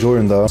is Michael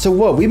Jordan, though. So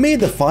what? We made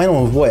the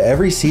final of what?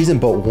 Every season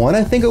but 1,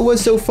 I think it was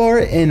so far.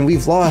 And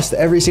we've lost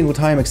every single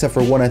time except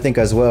for 1, I think,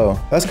 as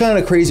well. That's kind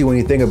of crazy when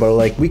you think about it.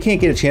 Like, we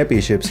can't get a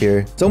championships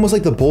here. It's almost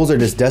like the Bulls are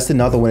just destined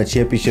not to win a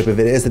championship if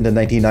it isn't the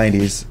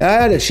 1990s. I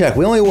had to check.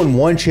 We only won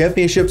 1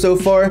 championship so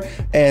far,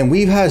 and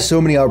we've had so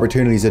many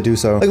opportunities to do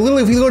so. Like,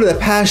 literally, if we go to the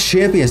past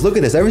champions, look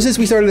at this. Ever since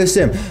we started this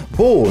sim,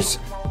 Bulls,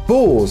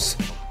 no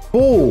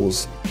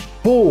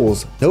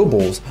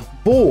Bulls.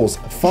 Bulls,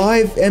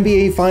 5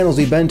 NBA finals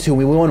we've been to, and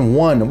we won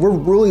 1. We're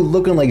really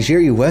looking like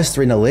Jerry West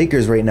in the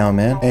Lakers right now,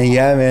 man. And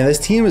yeah, man, this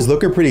team is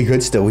looking pretty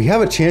good still. We have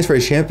a chance for a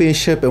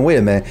championship, and wait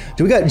a minute,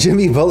 do we got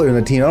Jimmy Butler in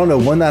the team? I don't know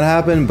when that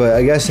happened, but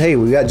I guess, hey,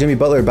 we got Jimmy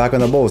Butler back on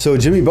the Bulls. So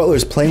Jimmy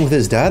Butler's playing with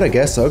his dad, I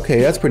guess.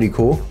 Okay, that's pretty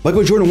cool.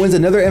 Michael Jordan wins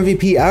another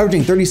MVP,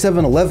 averaging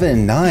 37, 11,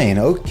 and 9.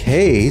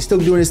 Okay, he's still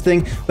doing his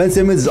thing. Ben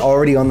Simmons is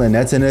already on the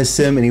Nets in his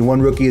sim, and he won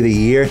Rookie of the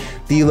Year.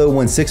 D'Lo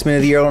won 6 Man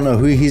of the Year. I don't know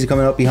who he's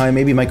coming up behind.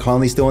 Maybe Mike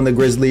Conley's still on the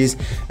Grizzlies.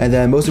 And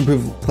then most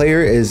improved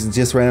player is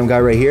just random guy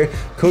right here.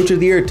 Coach of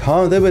the Year,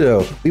 Tom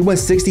Thibodeau. We went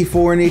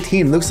 64 and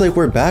 18. Looks like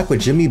we're back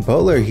with Jimmy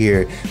Butler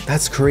here.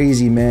 That's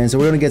crazy, man. So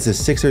we're going to get the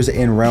Sixers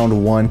in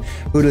round 1.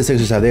 Who do the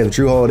Sixers have? They have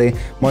Drew Holiday,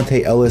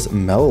 Monte Ellis,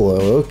 Melo.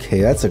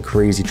 Okay, that's a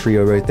crazy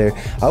trio right there.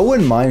 I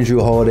wouldn't mind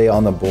Drew Holiday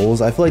on the Bulls.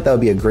 I feel like that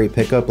would be a great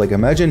pickup. Like,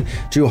 imagine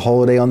Drew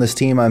Holiday on this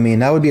team. I mean,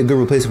 that would be a good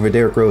replacement for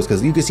Derrick Rose,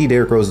 because you can see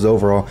Derrick Rose's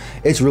overall,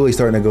 it's really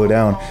starting to go down.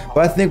 down.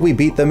 But I think we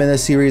beat them in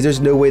this series. There's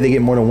no way they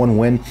get more than 1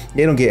 win.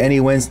 They don't get any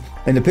wins.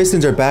 And the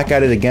Pistons are back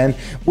at it again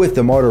with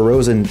DeMar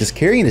DeRozan just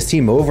carrying his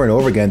team over and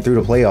over again through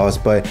the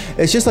playoffs. But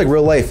it's just like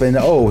real life. And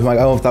oh,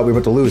 I thought we were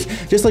about to lose.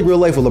 Just like real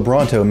life with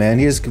LeBronto, man.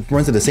 He just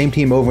runs to the same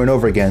team over and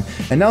over again.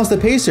 And now it's the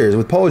Pacers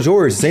with Paul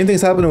George. Same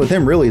thing's happening with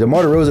him, really.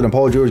 DeMar DeRozan and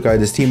Paul George got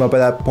this team up at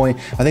that point.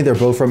 I think they're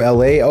both from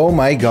LA. Oh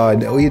my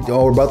God.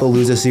 We're about to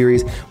lose this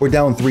series. We're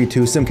down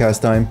 3-2,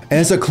 Simcast time. And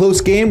it's a close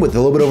game with a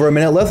little bit over a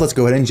minute left. Let's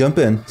go ahead and jump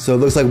in. So it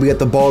looks like we got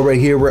the ball right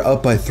here. We're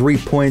up by 3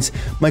 points.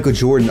 Michael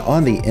Jordan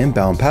on the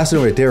inbound. Pass it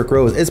over to Derrick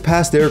Rose. It's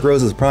past Derrick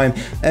Rose's prime.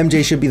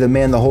 MJ should be the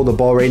man to hold the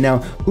ball right now.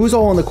 Who's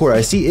all on the court?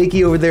 I see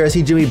Iggy over there. I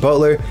see Jimmy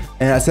Butler.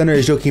 And at center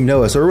is Joakim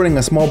Noah. So we're running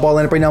a small ball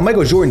lineup right now.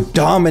 Michael Jordan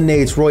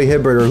dominates Roy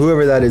Hibbert or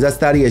whoever that is. That's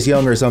Thaddeus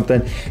Young or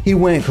something. He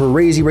went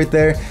crazy right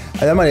there.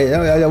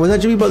 Was that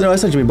Jimmy Butler? No,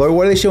 that's not Jimmy Butler.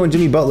 Why are they showing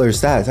Jimmy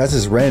Butler's stats? That's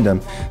just random.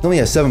 He only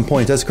has 7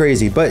 points. That's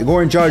crazy. But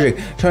Goran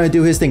Dragic trying to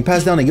do his thing.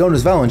 Pass down to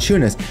Jonas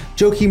Valanciunas.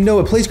 Joakim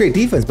Noah plays great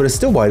defense, but it's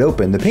still wide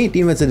open. The paint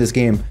defense in this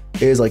game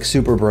is like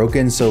super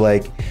broken. So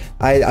like,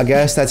 I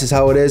guess that's just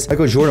how it is.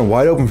 Michael Jordan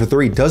wide open for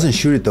 3. Doesn't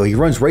shoot it though. He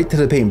runs right to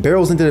the paint,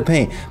 barrels into the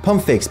paint,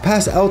 pump fakes,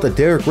 pass out to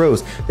Derrick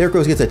Rose. Derrick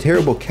Rose gets a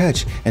terrible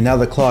catch, and now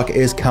the clock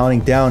is counting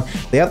down.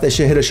 They have to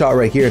hit a shot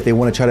right here if they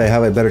want to try to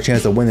have a better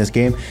chance to win this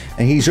game.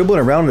 And he's dribbling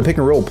around in the pick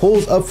and roll,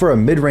 pulls up for a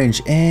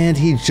mid-range, and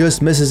he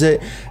just misses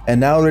it. And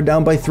now they're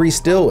down by 3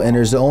 still, and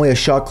there's only a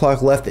shot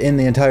clock left in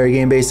the entire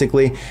game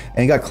basically. And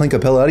he got Clint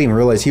Capella. I didn't even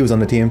realize he was on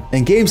the team.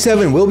 And Game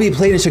 7 will be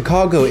played in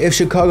Chicago if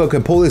Chicago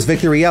can pull this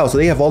victory out. So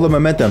they have all the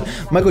momentum.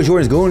 Michael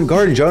Jordan's going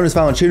guarding Jonas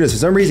Valanciunas. For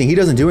some reason, he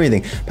doesn't do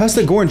anything. Pass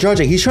to Goran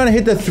Dragic. He's trying to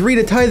hit the 3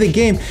 to tie the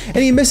game, and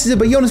he misses it.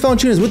 But Jonas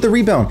Valanciunas with the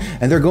rebound,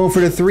 and they're going for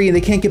the 3, and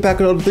they can't get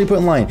back on the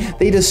 3-point line.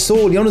 They just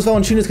sold. Jonas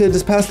Valanciunas could have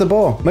just passed the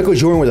ball. Michael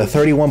Jordan with a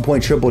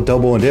 31-point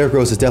triple-double, and Derrick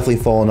Rose has definitely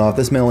fallen off.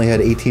 This man only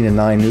had 18 and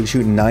 9,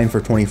 shooting 9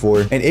 for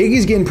 24. And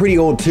Iggy's getting pretty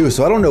old too,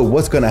 so I don't know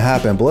what's going to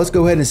happen. But let's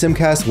go ahead and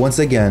simcast once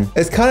again.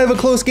 It's kind of a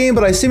close game,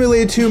 but I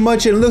simulated too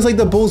much, and it looks like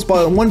the Bulls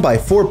won by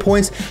 4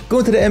 points,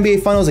 going to the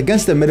NBA Finals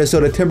against the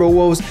Minnesota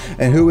Timberwolves.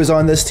 And who is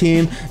on this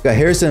team? Got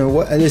Harrison.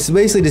 It's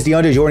basically just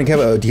DeAndre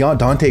Jordan,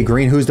 Dante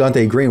Green. Who's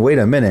Dante Green? Wait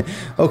a minute.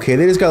 Okay,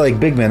 they just got like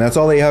big men. That's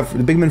all they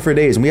have. Big men for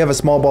days. And we have a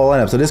small ball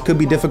lineup, so this could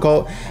be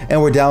difficult.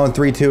 And we're down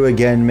 3-2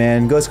 again,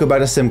 man. Let's go back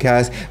to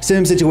simcast.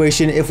 Sim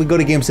situation. If we go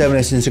to Game 7,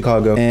 it's in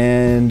Chicago.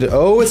 And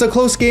oh, it's a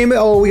close game.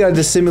 Oh, we gotta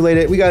just simulate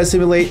it. We gotta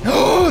simulate.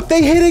 Oh,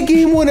 they hit a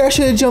game winner. I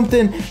should have jumped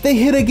in. They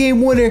hit a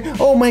game winner.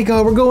 Oh my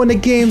God, we're going to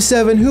Game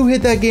 7. Who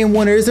hit that game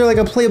winner? Is there like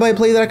a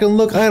play-by-play that I can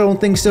look? I don't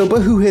think so.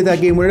 But who hit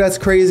that game winner? That's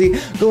crazy.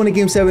 Going to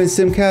Game 7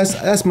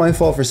 simcast. That's my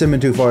fault for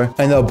simming too far.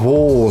 And the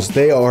Bulls,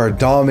 they are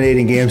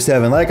dominating Game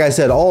 7. Like I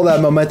said, all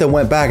that momentum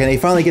went back, and they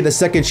finally get the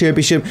second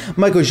championship.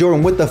 Michael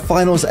Jordan with the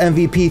Finals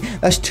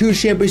MVP. That's 2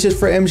 championships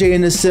for MJ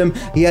in the sim.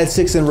 He had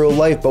 6 in real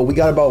life, but we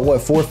got about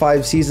what, 4 or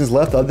 5 seasons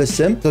left of the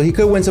sim, so he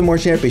could win some more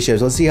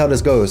championships. Let's see how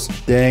this goes.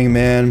 Dang,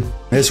 man.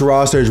 This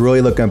roster is really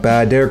looking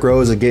bad. Derrick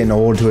Rose is getting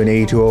old to an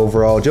 82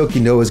 overall.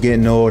 Joakim Noah is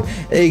getting old.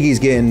 Iggy's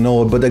getting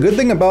old. But the good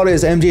thing about it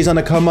is MJ's on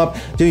the come up.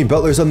 Jimmy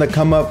Butler's on the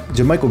come up.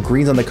 JaMychal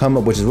Green's on the come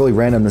up, which is really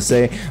random to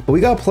say. But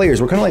we got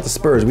players. We're kind of like the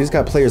Spurs. We just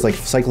got players like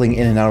cycling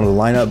in and out of the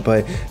lineup.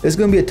 But this is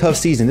going to be a tough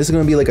season. This is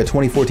going to be like a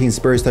 2014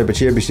 Spurs type of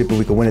championship if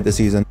we can win it this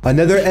season.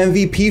 Another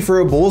MVP for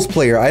a Bulls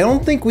player. I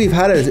don't think we've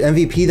had an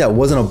MVP that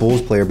wasn't a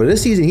Bulls player. But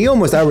this season, he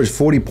almost averaged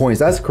 40 points.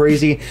 That's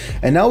crazy.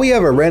 And now we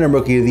have a random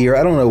Rookie of the Year.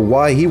 I don't know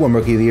why he won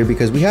Rookie of the Year,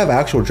 because we have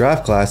actual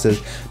draft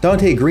classes.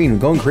 Dante Green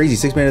going crazy,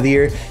 6th man of the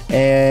year,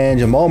 and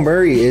Jamal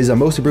Murray is a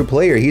most improved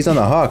player. He's on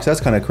the Hawks. That's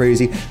kind of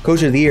crazy.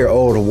 Coach of the year.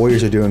 Oh, the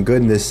Warriors are doing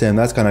good in this sim.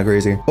 That's kind of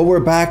crazy. But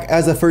we're back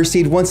as the first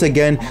seed once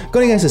again,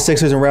 going against the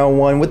Sixers in round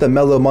 1 with the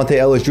Melo, Monte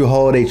Ellis, Drew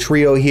Holiday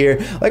trio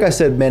here. Like I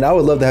said, man, I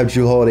would love to have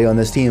Drew Holiday on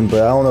this team,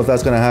 but I don't know if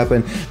that's going to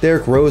happen.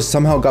 Derrick Rose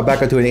somehow got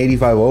back up to an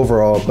 85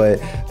 overall, but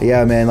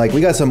yeah, man, like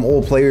we got some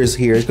old players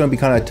here. It's going to be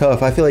kind of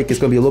tough. I feel like it's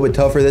going to be a little bit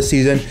tougher this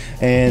season,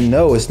 and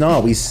no, it's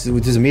not. We just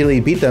immediately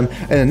beat them.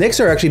 And the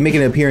Knicks are actually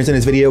making an appearance in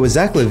this video with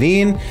Zach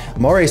LaVine,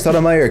 Maury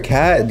Stoudemire,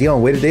 Cat,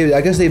 Dion Waiters.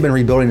 I guess they've been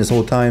rebuilding this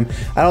whole time.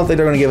 I don't think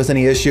they're going to give us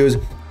any issues.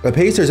 The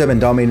Pacers have been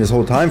dominating this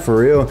whole time for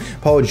real.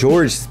 Paul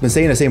George has been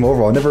staying the same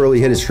overall. Never really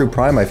hit his true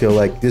prime, I feel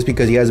like, just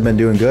because he hasn't been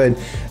doing good.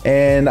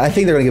 And I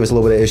think they're going to give us a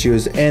little bit of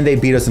issues. And they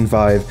beat us in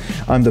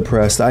 5. I'm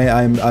depressed.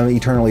 I'm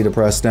eternally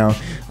depressed now.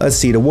 Let's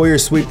see. The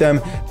Warriors sweep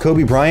them.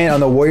 Kobe Bryant on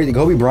the Warriors.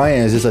 Kobe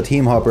Bryant is just a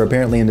team hopper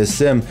apparently in this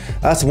sim.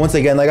 That's once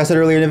again, like I said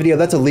earlier in the video,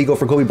 that's illegal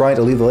for Kobe Bryant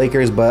to leave the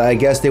Lakers. But I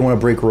guess they want to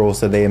break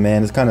rules today,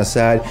 man. It's kind of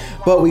sad.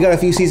 But we got a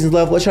few seasons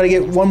left. Let's try to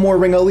get one more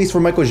ring at least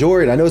for Michael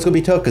Jordan. I know it's going to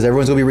be tough because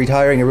everyone's going to be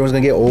retiring. Everyone's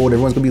going to get old.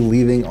 Everyone's going to gonna be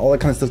leaving. All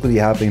that kind of stuff's gonna be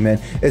happening, man.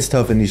 It's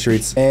tough in these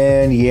streets.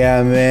 And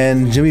yeah,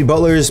 man, Jimmy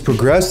Butler is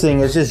progressing.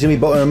 It's just Jimmy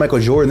Butler and Michael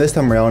Jordan this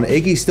time around.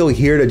 Iggy's still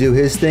here to do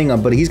his thing,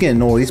 but he's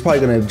getting old. He's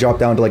probably gonna drop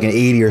down to like an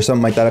 80 or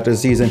something like that after the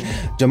season.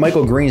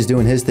 JaMychal Green's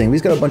doing his thing.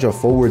 He's got a bunch of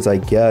forwards, I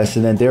guess.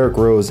 And then Derrick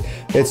Rose,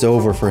 it's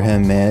over for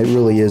him, man. It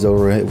really is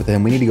over with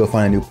him. We need to go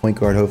find a new point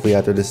guard, hopefully,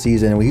 after the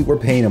season. We're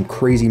paying him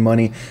crazy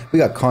money. We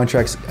got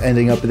contracts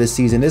ending up this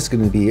season. It's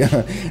gonna be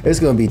it's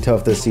gonna be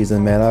tough this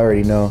season, man. I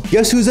already know.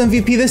 Guess who's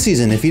MVP this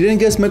season? If you didn't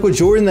guess Michael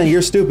Jordan, then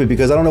you're stupid,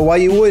 because I don't know why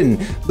you wouldn't.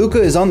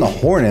 Luka is on the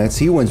Hornets.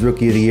 He wins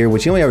Rookie of the Year,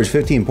 which he only averaged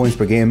 15 points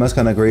per game. That's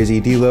kind of crazy.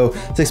 D'Lo,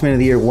 6th Man of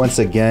the Year once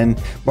again.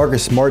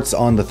 Marcus Smart's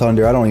on the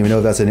Thunder. I don't even know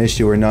if that's an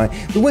issue or not.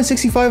 We went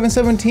 65 and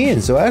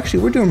 17, so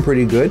actually we're doing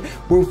pretty good.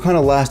 We're kind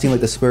of lasting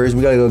like the Spurs.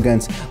 We got to go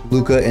against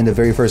Luka in the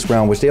very first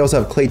round, which they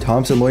also have Klay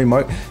Thompson, Lloyd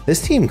Mark.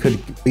 This team could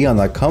be on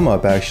the come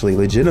up, actually,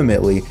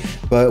 legitimately.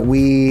 But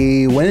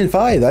we went in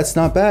 5. That's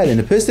not bad. And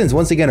the Pistons,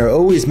 once again, are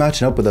always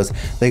matching up with us.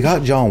 They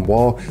got John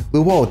Wall,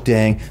 Lou Wall,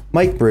 dang,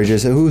 Mike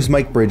Bridges. Who's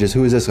Mike Bridges?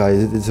 Who is this guy?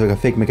 It's like a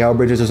fake Mikal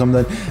Bridges or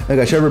something. They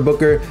got Trevor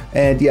Booker,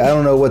 and yeah, I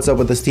don't know what's up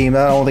with this team.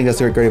 I don't think that's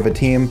very great of a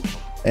team.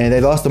 And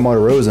they lost to DeMar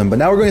DeRozan, but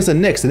now we're going against the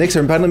Knicks. The Knicks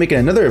are finally making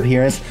another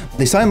appearance.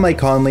 They signed Mike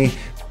Conley,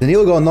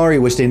 Danilo Gallinari,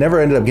 which they never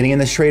ended up getting in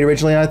this trade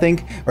originally, I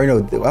think. Or no,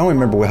 I don't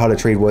remember how the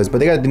trade was, but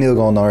they got Danilo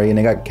Gallinari and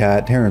they got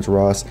Cat, Terrence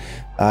Ross.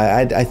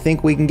 I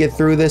think we can get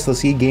through this.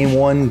 Let's see, game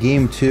 1,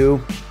 game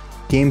 2.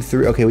 Game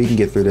 3, okay, we can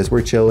get through this.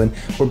 We're chilling.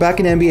 We're back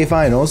in the NBA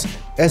Finals.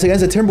 As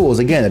against the Timberwolves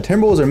again. The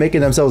Timberwolves are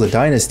making themselves a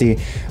dynasty.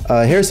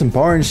 Harrison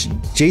Barnes,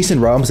 Jason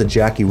Robinson,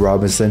 Jackie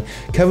Robinson,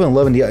 Kevin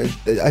Love.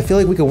 I feel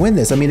like we can win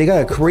this. I mean, they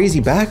got a crazy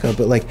backup,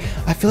 but like,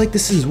 I feel like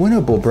this is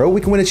winnable, bro.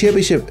 We can win a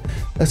championship.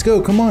 Let's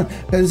go. Come on.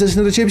 Is this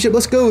another championship?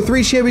 Let's go.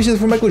 3 championships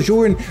for Michael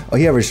Jordan. Oh,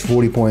 he averaged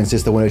 40 points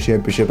just to win a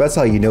championship. That's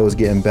how you know it's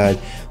getting bad.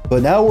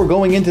 But now we're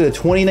going into the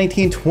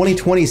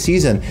 2019-2020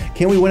 season.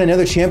 Can we win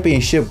another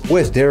championship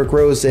with Derrick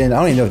Rose? And I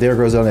don't even know if Derrick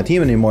Rose is on the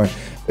team anymore.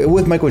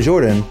 With Michael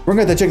Jordan. We're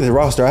gonna have to check the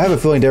roster. I have a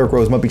feeling Derrick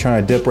Rose might be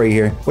trying to dip right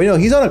here. Wait, no,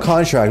 he's on a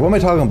contract. What am I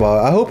talking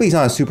about? I hope he's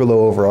not a super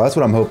low overall. That's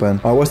what I'm hoping.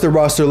 All right, what's the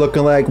roster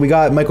looking like? We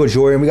got Michael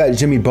Jordan. We got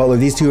Jimmy Butler.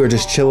 These two are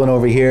just chilling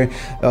over here.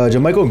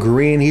 JaMychal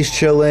Green, he's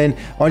chilling.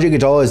 Andre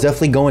Iguodala is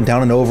definitely going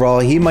down in overall.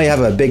 He might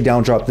have a big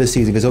down drop this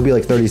season because he'll be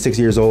like 36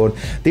 years old.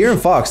 De'Aaron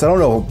Fox, I don't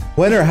know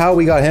when or how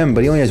we got him,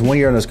 but he only has 1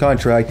 year on his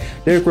contract.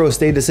 Derrick Rose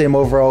stayed the same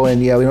overall,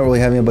 and yeah, we don't really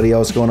have anybody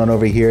else going on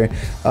over here.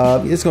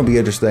 It's gonna be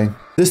interesting.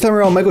 This time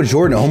around, Michael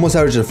Jordan almost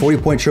averaged a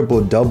 40-point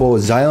triple-double.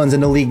 Zion's in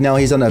the league now.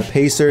 He's on the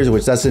Pacers,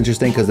 which that's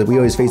interesting because we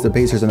always face the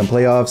Pacers in the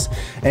playoffs.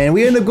 And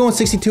we ended up going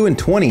 62 and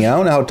 20. I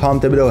don't know how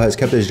Tom Thibodeau has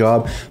kept his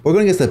job. We're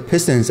going against the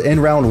Pistons in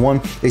round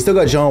 1. They still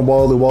got John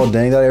Wall, Lou Wall,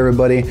 dang, got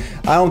everybody.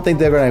 I don't think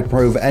they're going to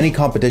prove any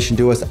competition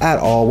to us at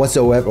all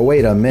whatsoever.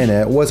 Wait a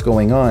minute. What's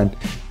going on?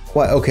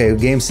 What? Okay,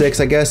 game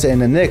 6, I guess,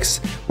 and the Knicks.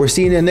 We're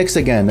seeing the Knicks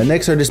again. The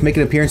Knicks are just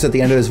making an appearance at the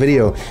end of this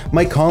video.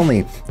 Mike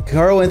Conley,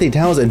 Karl Anthony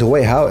Towns, and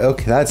Dwight Howard.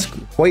 Okay, that's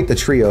quite the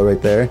trio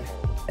right there.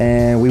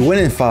 And we win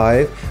in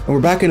 5, and we're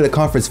back into the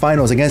conference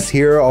finals against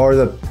here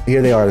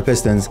they are, the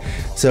Pistons.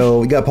 So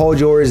we got Paul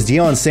George,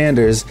 Deion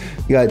Sanders.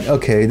 You got,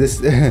 okay, this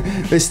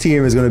this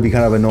team is going to be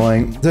kind of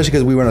annoying, especially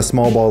because we run a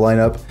small ball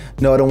lineup.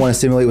 No, I don't want to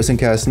simulate with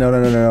Simcast.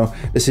 No.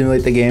 Just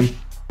simulate the game.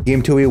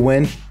 Game 2 we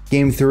win.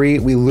 Game 3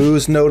 we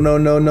lose. No.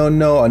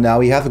 And now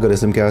we have to go to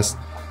Simcast.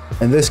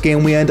 And this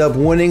game we end up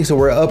winning, so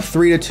we're up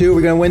 3-2.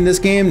 We're gonna win this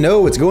game.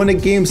 No, it's going to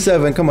game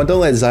 7. Come on,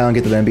 don't let Zion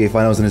get to the NBA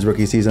Finals in his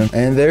rookie season.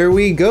 And there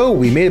we go.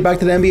 We made it back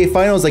to the NBA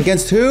Finals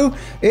against who?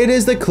 It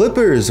is the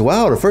Clippers.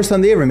 Wow, the first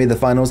time they ever made the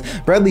finals.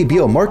 Bradley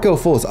Beal, Markelle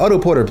Fultz, Otto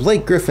Porter,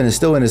 Blake Griffin is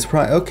still in his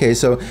prime. Okay,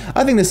 so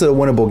I think this is a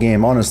winnable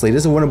game, honestly.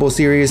 This is a winnable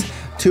series.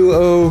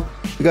 2-0.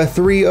 We got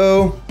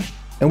 3-0.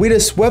 And we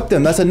just swept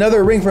them. That's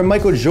another ring from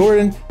Michael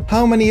Jordan.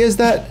 How many is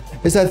that?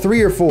 Is that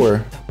 3 or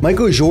 4?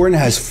 Michael Jordan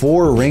has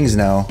 4 rings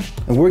now.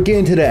 And we're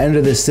getting to the end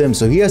of this sim,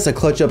 so he has to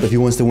clutch up if he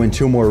wants to win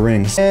 2 more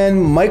rings.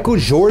 And Michael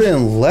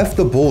Jordan left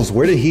the Bulls.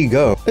 Where did he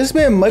go? This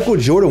man, Michael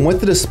Jordan, went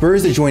to the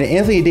Spurs to join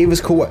Anthony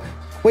Davis.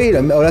 Wait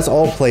a minute. Oh, that's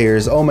all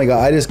players. Oh my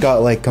God. I just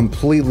got like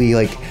completely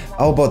like,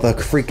 I'm about to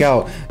freak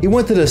out. He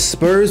went to the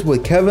Spurs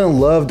with Kevin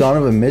Love,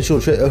 Donovan Mitchell.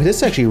 This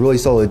is actually a really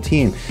solid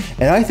team.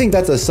 And I think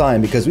that's a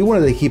sign because we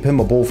wanted to keep him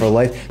a Bull for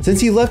life.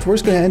 Since he left, we're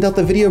just going to end out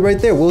the video right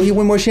there. Will he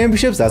win more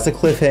championships? That's a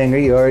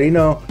cliffhanger. You already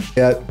know.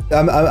 Yeah,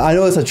 I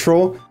know it's a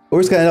troll. We're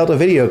just going to end out the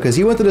video because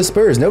he went to the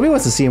Spurs. Nobody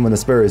wants to see him on the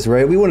Spurs,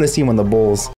 right? We want to see him on the Bulls.